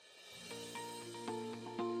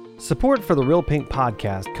Support for the Real Pink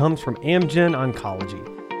podcast comes from Amgen Oncology.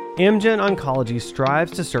 Amgen Oncology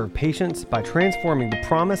strives to serve patients by transforming the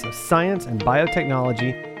promise of science and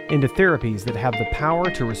biotechnology into therapies that have the power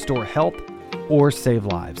to restore health or save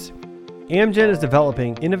lives. Amgen is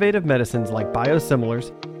developing innovative medicines like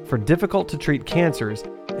biosimilars for difficult-to-treat cancers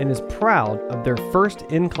and is proud of their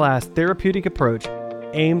first-in-class therapeutic approach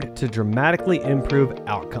aimed to dramatically improve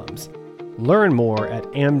outcomes. Learn more at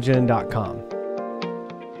amgen.com.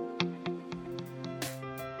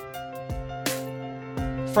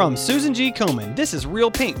 From Susan G. Komen, this is Real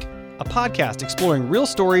Pink, a podcast exploring real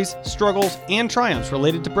stories, struggles, and triumphs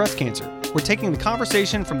related to breast cancer. We're taking the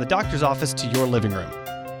conversation from the doctor's office to your living room.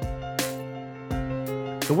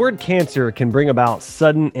 The word cancer can bring about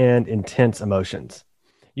sudden and intense emotions.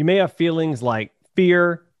 You may have feelings like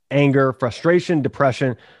fear, anger, frustration,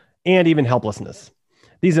 depression, and even helplessness.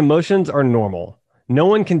 These emotions are normal. No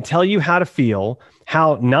one can tell you how to feel,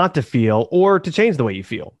 how not to feel, or to change the way you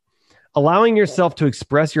feel. Allowing yourself to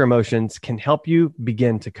express your emotions can help you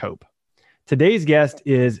begin to cope. Today's guest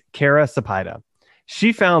is Kara Sepideh.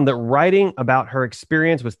 She found that writing about her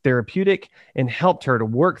experience was therapeutic and helped her to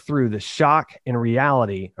work through the shock and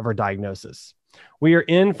reality of her diagnosis. We are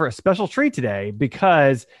in for a special treat today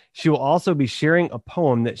because she will also be sharing a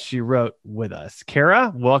poem that she wrote with us.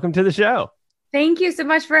 Kara, welcome to the show. Thank you so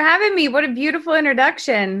much for having me. What a beautiful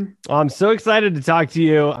introduction. Well, I'm so excited to talk to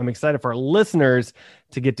you. I'm excited for our listeners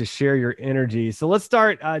to get to share your energy. So let's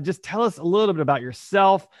start. Just tell us a little bit about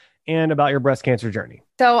yourself and about your breast cancer journey.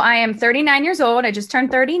 So I am 39 years old. I just turned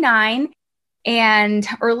 39. And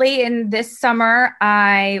early in this summer,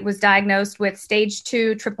 I was diagnosed with stage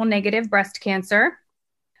 2 triple negative breast cancer.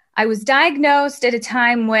 I was diagnosed at a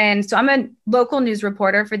time when, so I'm a local news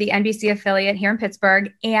reporter for the NBC affiliate here in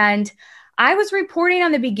Pittsburgh. And I was reporting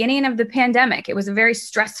on the beginning of the pandemic. It was a very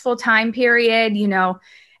stressful time period. You know,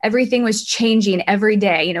 everything was changing every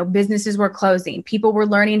day. You know, businesses were closing. People were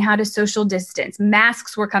learning how to social distance.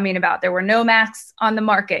 Masks were coming about. There were no masks on the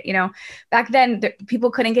market. You know, back then, people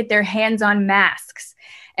couldn't get their hands on masks.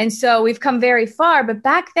 And so we've come very far. But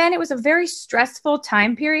back then, it was a very stressful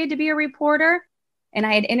time period to be a reporter. And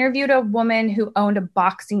I had interviewed a woman who owned a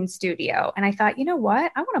boxing studio. And I thought, you know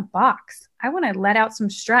what? I want to box. I want to let out some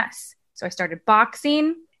stress. So I started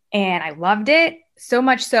boxing and I loved it. So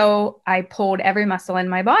much so I pulled every muscle in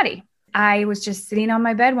my body. I was just sitting on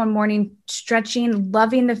my bed one morning, stretching,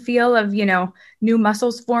 loving the feel of, you know, new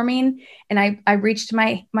muscles forming. And I reached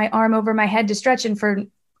my arm over my head to stretch. And for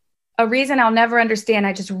a reason I'll never understand,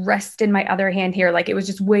 I just rested my other hand here. Like it was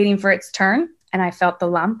just waiting for its turn. And I felt the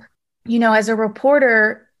lump. You know, as a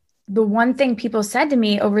reporter, the one thing people said to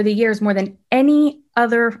me over the years, more than any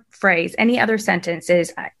other phrase, any other sentence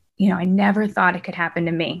is, I never thought it could happen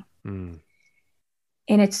to me. And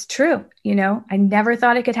it's true. You know, I never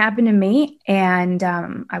thought it could happen to me. And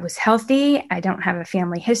I was healthy. I don't have a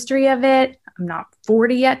family history of it. I'm not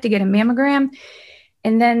 40 yet to get a mammogram.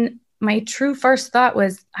 And then my true first thought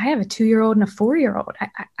was, I have a 2-year-old and a 4-year-old.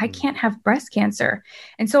 I can't have breast cancer.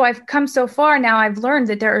 And so I've come so far now. I've learned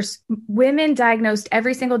that there's women diagnosed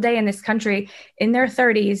every single day in this country in their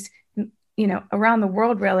 30s, you know, around the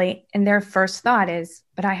world really. And their first thought is,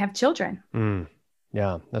 but I have children.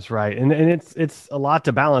 Yeah, that's right. And it's a lot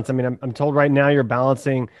to balance. I mean, I'm told right now you're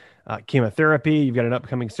balancing chemotherapy. You've got an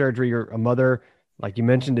upcoming surgery. You're a mother, like you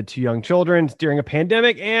mentioned, to 2 young children during a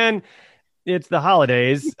pandemic, and it's the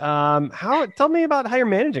holidays. Tell me about how you're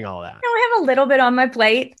managing all that. I have a little bit on my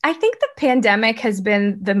plate. I think the pandemic has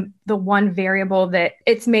been the one variable that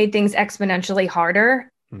it's made things exponentially harder.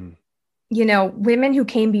 You know, women who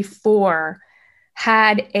came before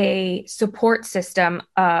had a support system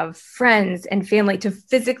of friends and family to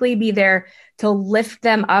physically be there to lift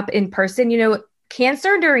them up in person. You know,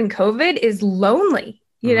 cancer during COVID is lonely.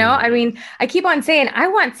 You know, I mean, I keep on saying, I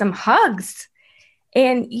want some hugs.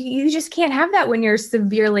 And you just can't have that when you're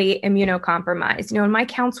severely immunocompromised. You know, and my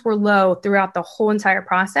counts were low throughout the whole entire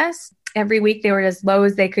process. Every week they were as low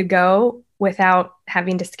as they could go without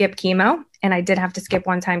having to skip chemo. And I did have to skip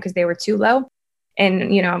one time because they were too low.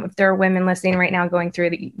 And, you know, if there are women listening right now going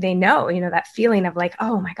through, they know, you know, that feeling of like,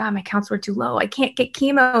 oh my God, my counts were too low. I can't get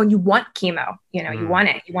chemo. And you want chemo, you know, you want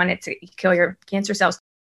it to kill your cancer cells.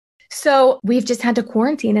 So we've just had to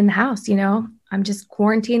quarantine in the house. You know, I'm just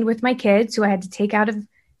quarantined with my kids who I had to take out of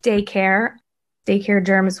daycare. Daycare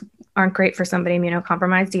germs aren't great for somebody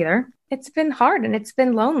immunocompromised either. It's been hard and it's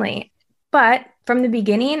been lonely. But from the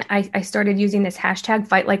beginning, I started using this hashtag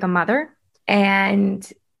fight like a mother.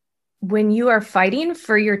 And when you are fighting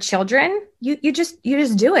for your children, you just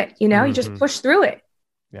do it, you know, you just push through it.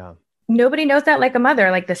 Yeah. Nobody knows that like a mother,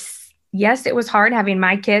 like yes, it was hard having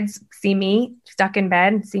my kids see me stuck in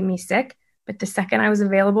bed and see me sick. But the second I was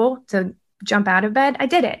available to jump out of bed, I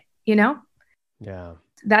did it, Yeah.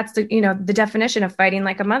 That's the definition of fighting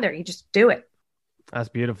like a mother. You just do it. That's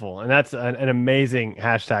beautiful. And that's an amazing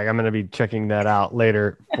hashtag. I'm going to be checking that out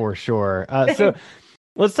later for sure. So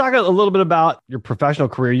let's talk a little bit about your professional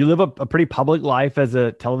career. You live a pretty public life as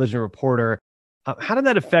a television reporter. How did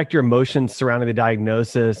that affect your emotions surrounding the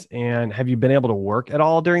diagnosis? And have you been able to work at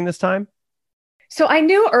all during this time? So I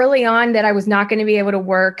knew early on that I was not going to be able to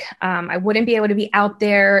work. I wouldn't be able to be out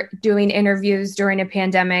there doing interviews during a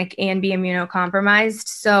pandemic and be immunocompromised.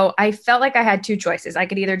 So I felt like I had two choices. I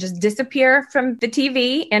could either just disappear from the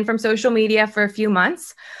TV and from social media for a few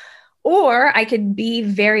months, or I could be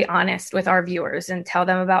very honest with our viewers and tell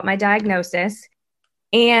them about my diagnosis.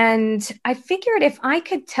 And I figured if I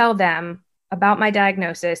could tell them about my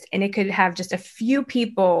diagnosis and it could have just a few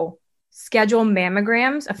people schedule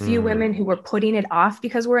mammograms, a few women who were putting it off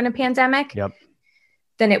because we're in a pandemic,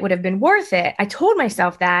 then it would have been worth it. I told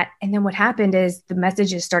myself that. And then what happened is the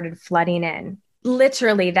messages started flooding in.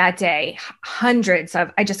 Literally that day, hundreds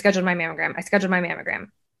of, I just scheduled my mammogram. I scheduled my mammogram.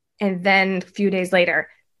 And then a few days later,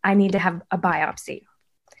 I need to have a biopsy.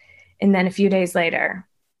 And then a few days later,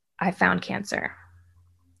 I found cancer.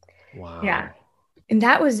 Wow. Yeah. And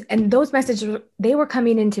those messages, they were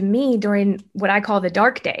coming into me during what I call the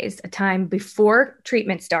dark days, a time before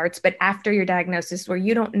treatment starts, but after your diagnosis where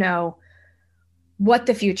you don't know what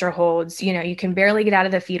the future holds. You can barely get out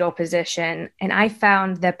of the fetal position. And I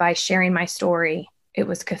found that by sharing my story, it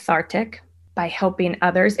was cathartic. By helping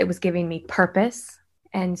others, it was giving me purpose.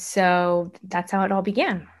 And so that's how it all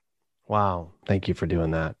began. Wow. Thank you for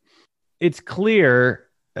doing that. It's clear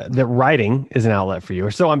that writing is an outlet for you,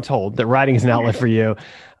 or so I'm told, that writing is an outlet for you.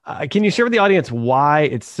 Can you share with the audience why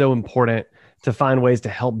it's so important to find ways to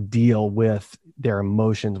help deal with their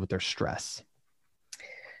emotions, with their stress?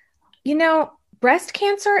 Breast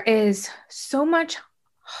cancer is so much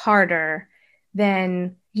harder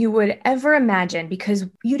than you would ever imagine because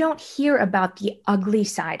you don't hear about the ugly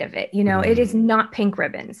side of it. It is not pink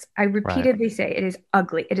ribbons. I repeatedly say it is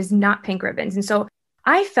ugly. It is not pink ribbons. And so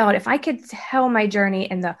I felt if I could tell my journey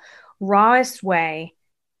in the rawest way,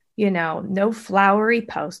 no flowery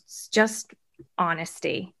posts, just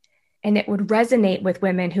honesty, and it would resonate with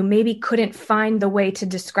women who maybe couldn't find the way to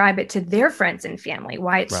describe it to their friends and family,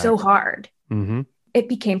 why it's so hard. Mm-hmm. It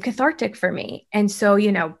became cathartic for me. And so,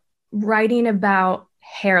 writing about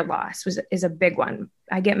hair loss is a big one.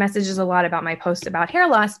 I get messages a lot about my posts about hair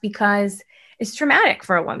loss because it's traumatic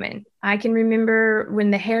for a woman. I can remember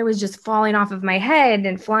when the hair was just falling off of my head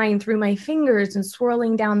and flying through my fingers and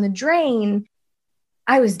swirling down the drain.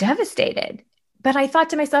 I was devastated. But I thought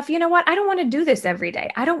to myself, you know what? I don't want to do this every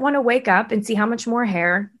day. I don't want to wake up and see how much more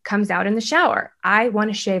hair comes out in the shower. I want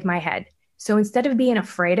to shave my head. So instead of being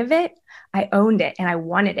afraid of it, I owned it and I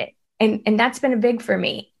wanted it. And that's been a big for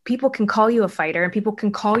me. People can call you a fighter and people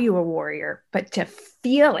can call you a warrior, but to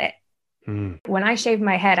feel it. When I shaved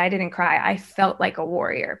my head, I didn't cry. I felt like a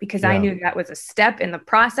warrior because I knew that was a step in the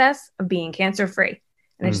process of being cancer-free.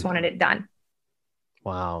 And I just wanted it done.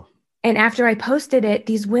 Wow. And after I posted it,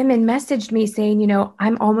 these women messaged me saying,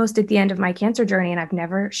 I'm almost at the end of my cancer journey and I've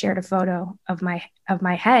never shared a photo of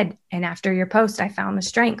my head. And after your post, I found the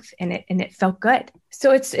strength and it felt good.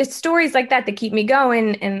 So it's stories like that keep me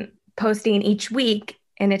going and posting each week.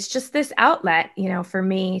 And it's just this outlet, for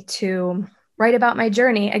me to write about my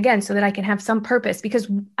journey again, so that I can have some purpose, because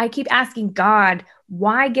I keep asking God,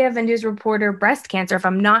 why give a news reporter breast cancer if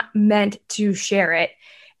I'm not meant to share it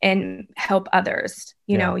and help others,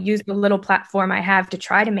 use the little platform I have to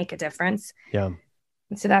try to make a difference. Yeah.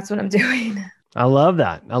 And so that's what I'm doing. I love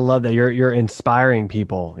that. You're inspiring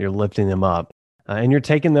people, you're lifting them up, and you're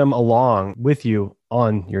taking them along with you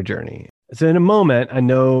on your journey. So in a moment, I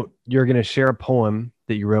know you're going to share a poem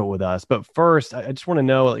that you wrote with us, but first I just want to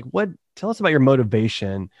know, tell us about your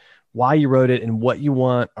motivation, why you wrote it, and what you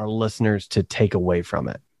want our listeners to take away from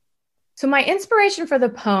it. So my inspiration for the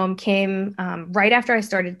poem came right after I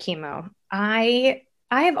started chemo. I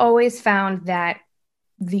have always found that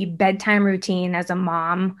the bedtime routine as a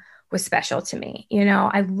mom was special to me.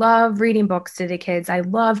 I love reading books to the kids. I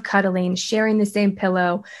love cuddling, sharing the same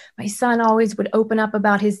pillow. My son always would open up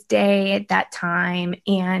about his day at that time,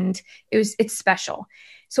 and it's special.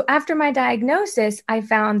 So after my diagnosis, I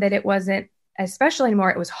found that it wasn't as special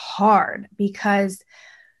anymore. It was hard because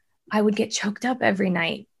I would get choked up every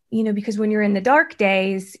night, because when you're in the dark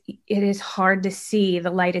days, it is hard to see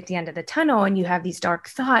the light at the end of the tunnel, and you have these dark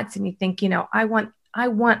thoughts and you think, I want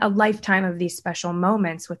a lifetime of these special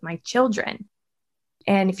moments with my children.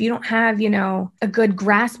 And if you don't have, a good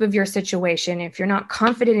grasp of your situation, if you're not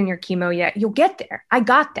confident in your chemo yet, you'll get there. I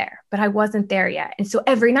got there, but I wasn't there yet. And so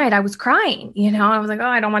every night I was crying, I was like, oh,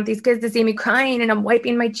 I don't want these kids to see me crying, and I'm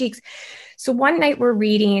wiping my cheeks. So one night we're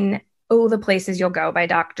reading Oh, the Places You'll Go by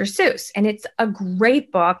Dr. Seuss. And it's a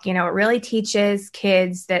great book. It really teaches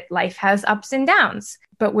kids that life has ups and downs.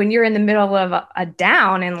 But when you're in the middle of a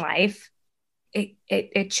down in life,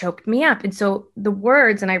 it choked me up. And so the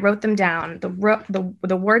words, and I wrote them down, the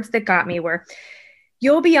words that got me were,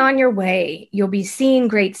 you'll be on your way. You'll be seeing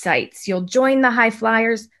great sights. You'll join the high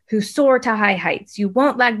flyers who soar to high heights. You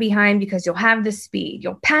won't lag behind because you'll have the speed.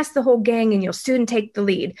 You'll pass the whole gang and you'll soon take the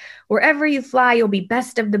lead. Wherever you fly, you'll be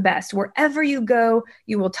best of the best. Wherever you go,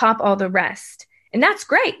 you will top all the rest. And that's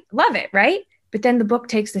great. Love it, right? But then the book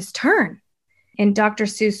takes this turn. And Dr.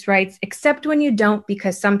 Seuss writes, except when you don't,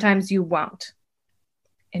 because sometimes you won't.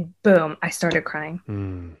 And boom, I started crying.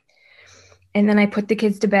 And then I put the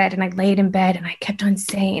kids to bed and I laid in bed and I kept on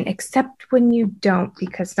saying, except when you don't,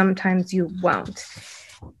 because sometimes you won't.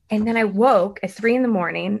 And then I woke at 3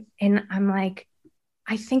 a.m. and I'm like,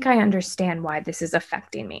 I think I understand why this is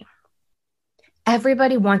affecting me.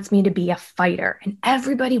 Everybody wants me to be a fighter and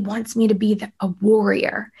everybody wants me to be a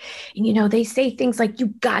warrior. And, they say things like, you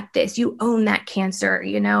got this, you own that cancer,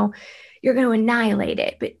 you're going to annihilate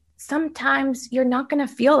it. But sometimes you're not going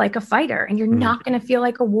to feel like a fighter and you're not going to feel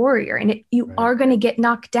like a warrior, and you are going to get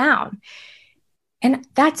knocked down. And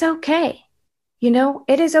that's okay.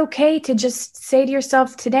 It is okay to just say to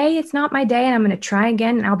yourself, today it's not my day and I'm going to try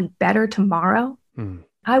again and I'll be better tomorrow.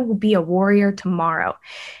 I will be a warrior tomorrow.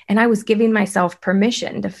 And I was giving myself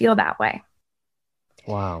permission to feel that way.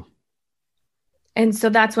 Wow. And so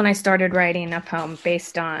that's when I started writing a poem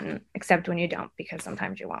based on except when you don't, because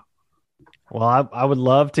sometimes you won't. Well, I would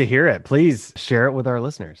love to hear it. Please share it with our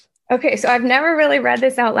listeners. Okay, so I've never really read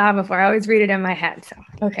this out loud before. I always read it in my head. So,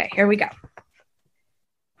 okay, here we go.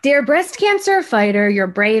 Dear breast cancer fighter, you're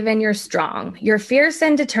brave and you're strong. You're fierce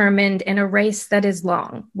and determined in a race that is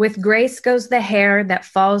long. With grace goes the hair that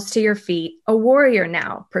falls to your feet. A warrior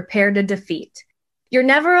now, prepared to defeat. You're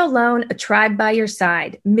never alone, a tribe by your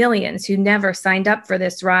side. Millions who never signed up for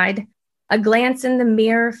this ride. A glance in the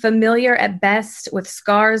mirror, familiar at best, with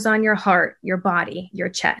scars on your heart, your body, your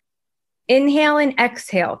chest. Inhale and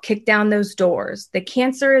exhale, kick down those doors. The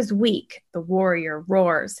cancer is weak, the warrior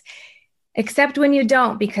roars. Except when you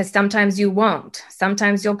don't, because sometimes you won't.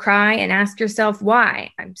 Sometimes you'll cry and ask yourself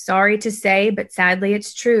why. I'm sorry to say, but sadly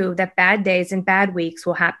it's true that bad days and bad weeks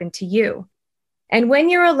will happen to you. And when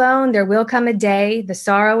you're alone, there will come a day the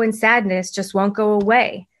sorrow and sadness just won't go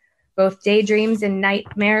away. Both daydreams and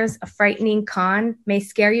nightmares, a frightening con, may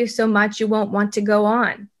scare you so much you won't want to go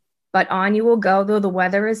on. But on you will go, though the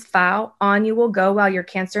weather is foul. On you will go while your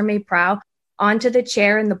cancer may prowl. On to the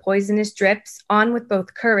chair and the poisonous drips. On with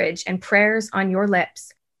both courage and prayers on your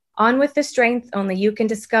lips. On with the strength only you can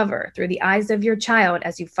discover through the eyes of your child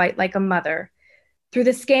as you fight like a mother. Through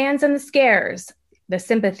the scans and the scares, the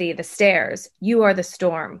sympathy, the stares, you are the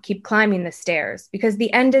storm. Keep climbing the stairs, because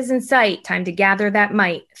the end is in sight. Time to gather that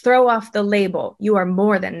might. Throw off the label. You are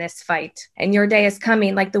more than this fight. And your day is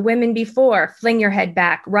coming like the women before. Fling your head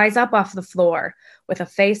back. Rise up off the floor. With a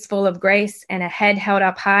face full of grace and a head held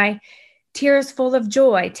up high. Tears full of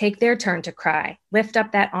joy take their turn to cry. Lift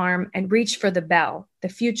up that arm and reach for the bell. The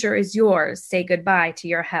future is yours. Say goodbye to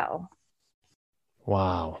your hell.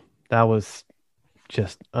 Wow. That was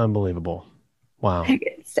just unbelievable. Wow. I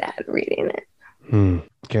get sad reading it.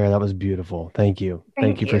 Kara, that was beautiful. Thank you.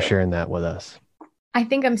 Thank you for sharing that with us. I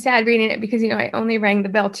think I'm sad reading it because, I only rang the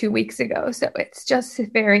bell 2 weeks ago. So it's just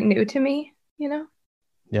very new to me,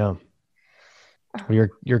 Yeah.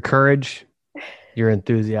 Your courage, your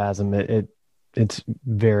enthusiasm, it's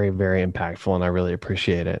very, very impactful, and I really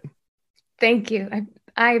appreciate it. Thank you.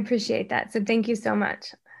 I appreciate that. So thank you so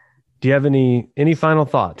much. Do you have any final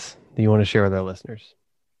thoughts that you want to share with our listeners?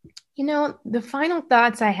 The final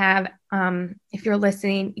thoughts I have, if you're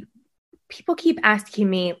listening, people keep asking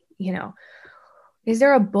me, is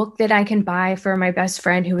there a book that I can buy for my best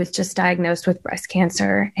friend who was just diagnosed with breast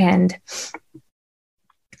cancer? And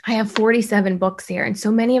I have 47 books here, and so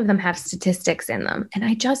many of them have statistics in them. And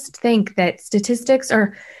I just think that statistics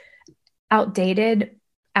are outdated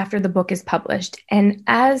after the book is published. And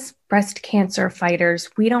as breast cancer fighters,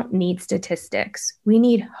 we don't need statistics. We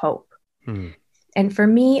need hope. And for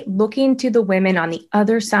me, looking to the women on the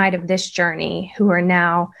other side of this journey who are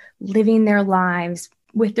now living their lives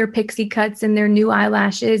with their pixie cuts and their new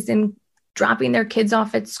eyelashes and dropping their kids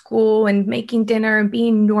off at school and making dinner and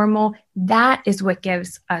being normal, that is what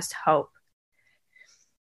gives us hope.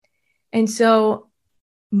 And so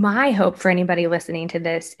My hope for anybody listening to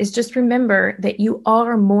this is just remember that you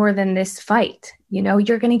are more than this fight.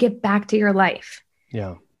 You're going to get back to your life.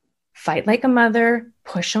 Yeah. Fight like a mother,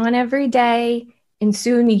 push on every day, and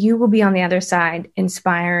soon you will be on the other side,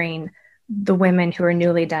 inspiring the women who are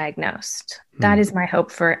newly diagnosed. That is my hope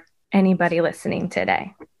for anybody listening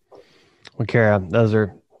today. Well, Kara, those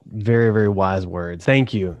are very, very wise words.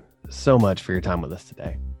 Thank you so much for your time with us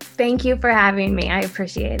today. Thank you for having me. I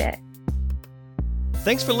appreciate it.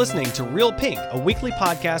 Thanks for listening to Real Pink, a weekly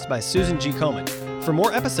podcast by Susan G. Komen. For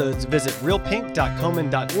more episodes, visit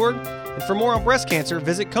realpink.komen.org. And for more on breast cancer,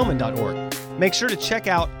 visit komen.org. Make sure to check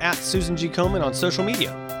out @Susan G. Komen on social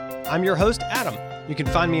media. I'm your host, Adam. You can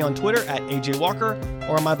find me on Twitter @AJWalker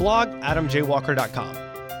or on my blog, adamjwalker.com.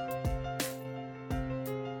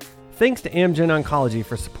 Thanks to Amgen Oncology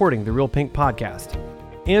for supporting the Real Pink podcast.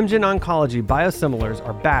 Amgen Oncology biosimilars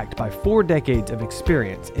are backed by 4 decades of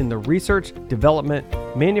experience in the research, development,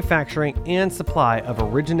 manufacturing, and supply of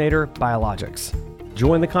originator biologics.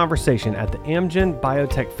 Join the conversation at the Amgen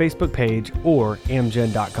Biotech Facebook page or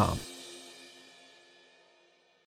amgen.com.